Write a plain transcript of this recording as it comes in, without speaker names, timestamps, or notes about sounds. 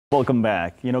Welcome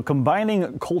back.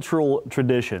 Combining cultural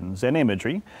traditions and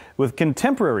imagery with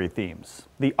contemporary themes.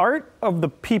 The Art of the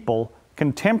People,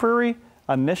 Contemporary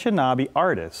Anishinaabe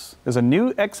Artists is a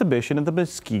new exhibition at the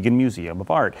Muskegon Museum of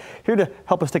Art. Here to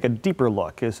help us take a deeper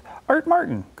look is Art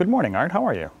Martin. Good morning, Art. How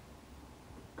are you?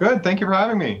 Good. Thank you for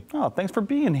having me. Oh, thanks for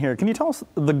being here. Can you tell us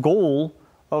the goal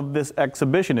of this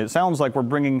exhibition? It sounds like we're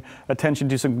bringing attention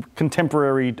to some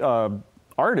contemporary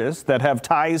artists that have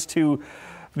ties to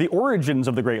the origins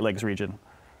of the Great Lakes region.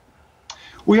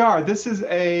 We are. This is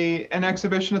an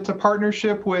exhibition. It's a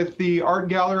partnership with the Art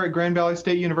Gallery at Grand Valley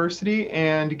State University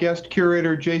and guest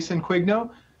curator Jason Quigno,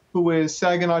 who is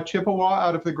Saginaw Chippewa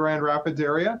out of the Grand Rapids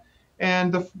area.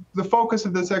 And the focus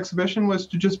of this exhibition was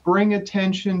to just bring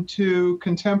attention to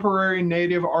contemporary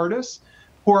Native artists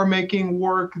who are making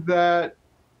work that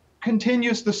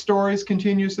continues the stories,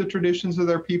 continues the traditions of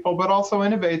their people, but also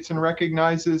innovates and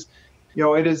recognizes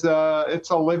it's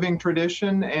a living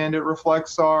tradition and it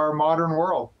reflects our modern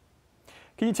world.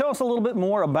 Can you tell us a little bit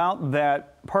more about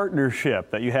that partnership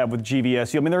that you have with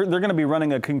GVSU? I mean, they're going to be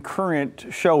running a concurrent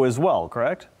show as well,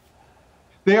 correct?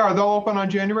 They are. They'll open on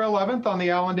January 11th on the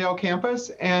Allendale campus,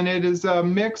 and it is a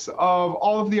mix of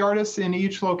all of the artists in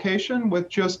each location with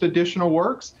just additional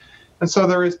works. And so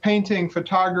there is painting,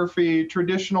 photography,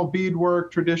 traditional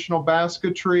beadwork, traditional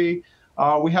basketry.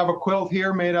 We have a quilt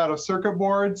here made out of circuit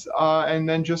boards, and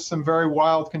then just some very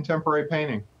wild contemporary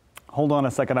painting. Hold on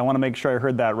a second. I want to make sure I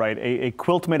heard that right. A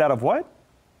quilt made out of what?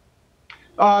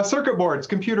 Circuit boards,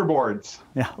 computer boards.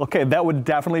 Yeah, okay. That would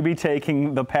definitely be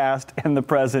taking the past and the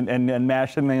present and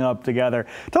mashing them up together.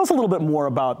 Tell us a little bit more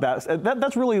about that.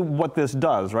 That's really what this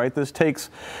does, right? This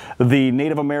takes the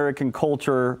Native American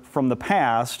culture from the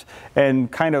past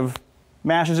and kind of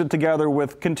mashes it together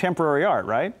with contemporary art,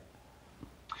 right?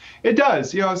 It does.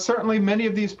 Certainly many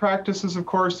of these practices, of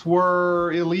course,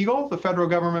 were illegal. The federal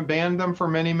government banned them for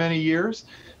many, many years.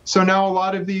 So now a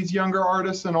lot of these younger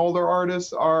artists and older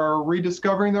artists are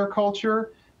rediscovering their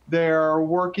culture. They're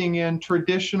working in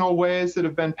traditional ways that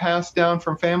have been passed down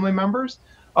from family members.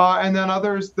 And then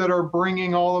others that are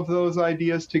bringing all of those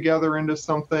ideas together into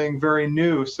something very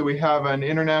new. So we have an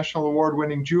international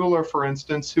award-winning jeweler, for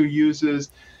instance, who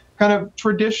uses kind of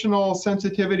traditional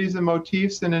sensitivities and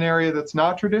motifs in an area that's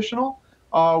not traditional.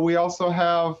 We also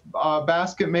have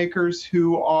basket makers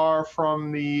who are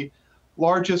from the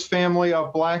largest family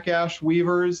of black ash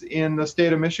weavers in the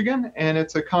state of Michigan, and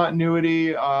it's a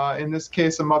continuity, in this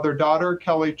case, a mother-daughter,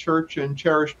 Kelly Church and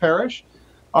Cherish Parish,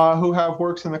 who have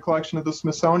works in the collection of the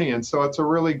Smithsonian. So it's a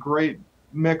really great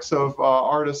mix of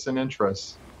artists and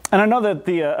interests. And I know that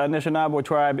the Anishinaabe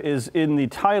tribe is in the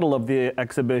title of the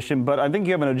exhibition, but I think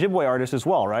you have an Ojibwe artist as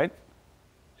well, right?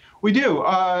 We do.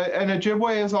 And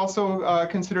Ojibwe is also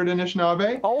considered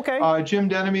Anishinaabe. Oh, okay. Jim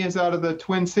Denemy is out of the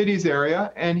Twin Cities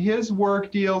area, and his work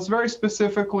deals very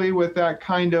specifically with that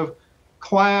kind of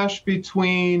clash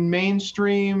between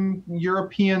mainstream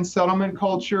European settlement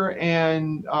culture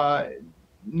and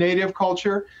Native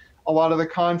culture, a lot of the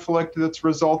conflict that's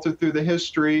resulted through the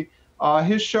history.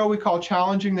 His show we call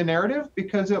Challenging the Narrative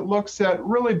because it looks at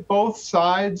really both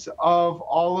sides of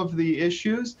all of the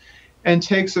issues and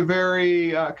takes a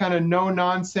very kind of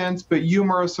no-nonsense but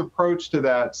humorous approach to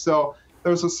that. So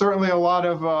there's certainly a lot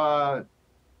of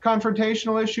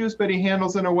confrontational issues, but he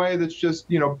handles in a way that's just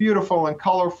beautiful and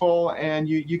colorful, and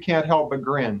you can't help but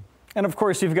grin. And of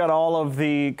course, you've got all of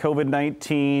the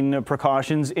COVID-19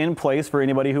 precautions in place for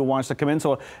anybody who wants to come in.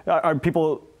 So are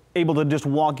people able to just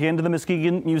walk into the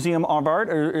Muskegon Museum of Art,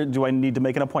 or do I need to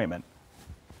make an appointment?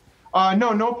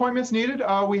 No appointments needed.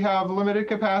 We have limited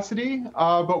capacity,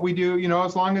 but we do,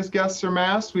 as long as guests are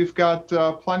masked, we've got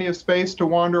plenty of space to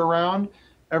wander around.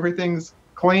 Everything's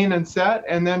clean and set.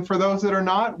 And then for those that are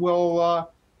not,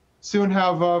 we'll soon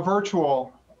have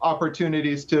virtual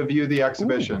opportunities to view the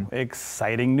exhibition. Ooh,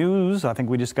 exciting news. I think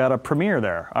we just got a premiere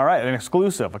there. All right, an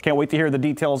exclusive. I can't wait to hear the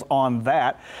details on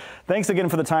that. Thanks again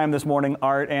for the time this morning,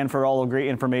 Art, and for all the great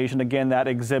information. Again, that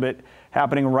exhibit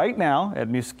happening right now at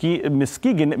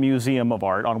Muskegon Museum of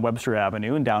Art on Webster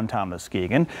Avenue in downtown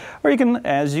Muskegon. Or you can,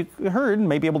 as you heard,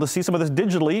 may be able to see some of this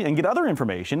digitally and get other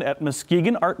information at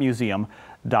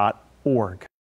muskegonartmuseum.org.